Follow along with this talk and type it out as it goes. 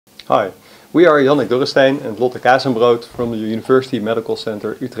Hi, we are Jannik Dorrestein and Lotte Kazenbrood from the University Medical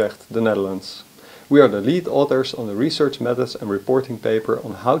Center Utrecht, the Netherlands. We are the lead authors on the research methods and reporting paper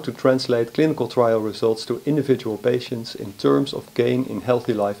on how to translate clinical trial results to individual patients in terms of gain in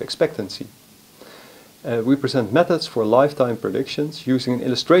healthy life expectancy. We present methods for lifetime predictions using an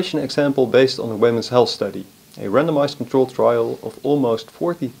illustration example based on a women's health study, a randomized controlled trial of almost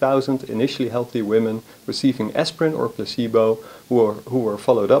 40,000 initially healthy women receiving aspirin or placebo who were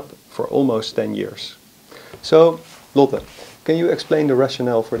followed up for almost 10 years. So, Lotte, can you explain the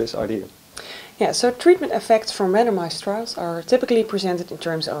rationale for this idea? Yeah, so treatment effects from randomized trials are typically presented in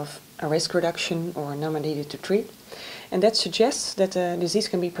terms of a risk reduction or number needed to treat, and that suggests that the disease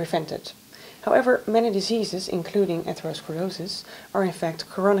can be prevented. However, many diseases, including atherosclerosis, are in fact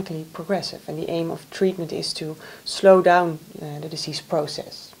chronically progressive, and the aim of treatment is to slow down the disease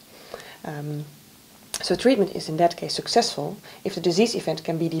process. So treatment is in that case successful if the disease event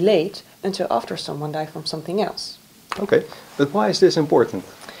can be delayed until after someone died from something else. Okay, but why is this important?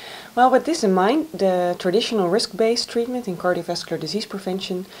 Well, with this in mind, the traditional risk-based treatment in cardiovascular disease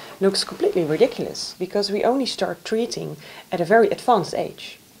prevention looks completely ridiculous because we only start treating at a very advanced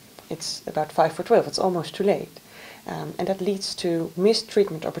age. It's about 5 for 12, it's almost too late. And that leads to missed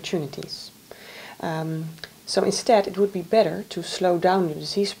treatment opportunities. So instead, it would be better to slow down the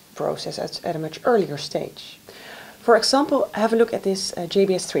disease process at a much earlier stage. For example, have a look at this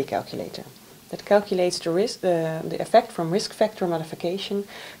JBS3 calculator. That calculates the effect from risk factor modification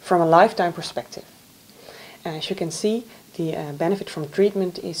from a lifetime perspective. As you can see, the benefit from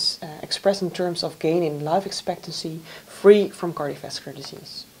treatment is expressed in terms of gain in life expectancy free from cardiovascular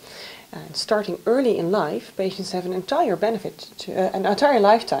disease. And starting early in life, patients have an entire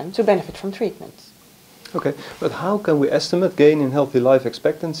lifetime to benefit from treatment. Okay, but how can we estimate gain in healthy life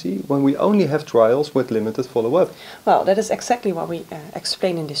expectancy when we only have trials with limited follow-up? Well, that is exactly what we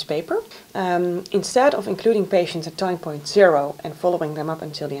explain in this paper. Instead of including patients at time point 0 and following them up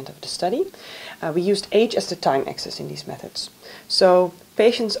until the end of the study, we used age as the time axis in these methods. So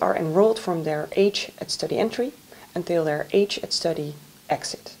patients are enrolled from their age at study entry until their age at study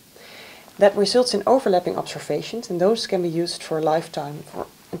exit. That results in overlapping observations, and those can be used for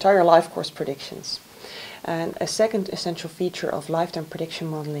entire life course predictions. And a second essential feature of lifetime prediction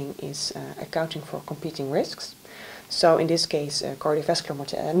modeling is accounting for competing risks. So in this case,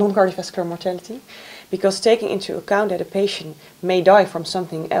 non-cardiovascular mortality, because taking into account that a patient may die from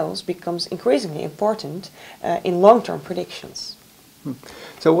something else becomes increasingly important in long-term predictions.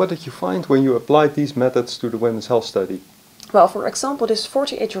 So what did you find when you applied these methods to the women's health study? Well, for example, this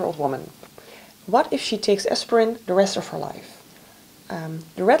 48-year-old woman. What if she takes aspirin the rest of her life?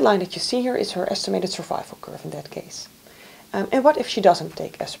 The red line that you see here is her estimated survival curve in that case. And what if she doesn't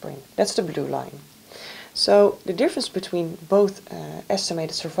take aspirin? That's the blue line. So the difference between both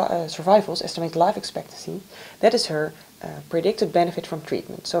estimated survivals, estimated life expectancy, that is her predicted benefit from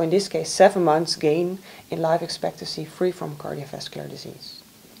treatment. So in this case, 7 months gain in life expectancy free from cardiovascular disease.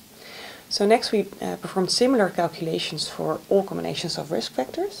 So next we performed similar calculations for all combinations of risk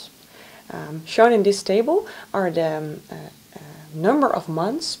factors. Shown in this table are the number of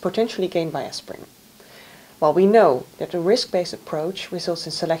months potentially gained by aspirin. Well, we know that the risk-based approach results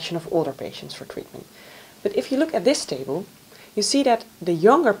in selection of older patients for treatment. But if you look at this table, you see that the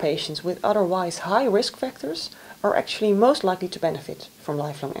younger patients with otherwise high risk factors are actually most likely to benefit from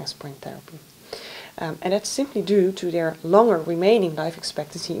lifelong aspirin therapy. And that's simply due to their longer remaining life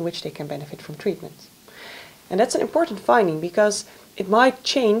expectancy in which they can benefit from treatment. And that's an important finding because it might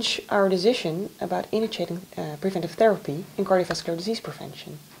change our decision about initiating preventive therapy in cardiovascular disease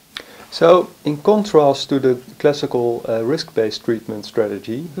prevention. So, in contrast to the classical risk-based treatment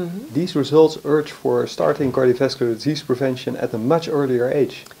strategy, these results urge for starting cardiovascular disease prevention at a much earlier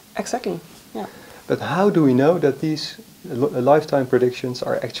age. Exactly, yeah. But how do we know that these lifetime predictions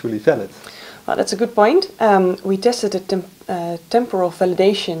are actually valid? Well, that's a good point. We tested the temporal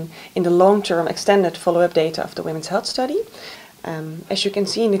validation in the long-term extended follow-up data of the women's health study. As you can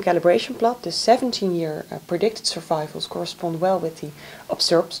see in the calibration plot, the 17-year predicted survivals correspond well with the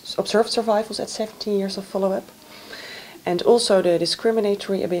observed survivals at 17 years of follow-up. And also the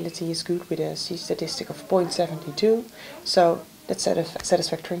discriminatory ability is good with a C-statistic of 0.72, so that's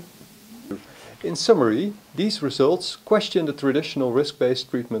satisfactory. In summary, these results question the traditional risk-based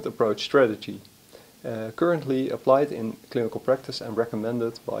treatment approach strategy, currently applied in clinical practice and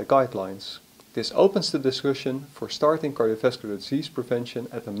recommended by guidelines. This opens the discussion for starting cardiovascular disease prevention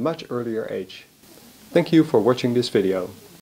at a much earlier age. Thank you for watching this video.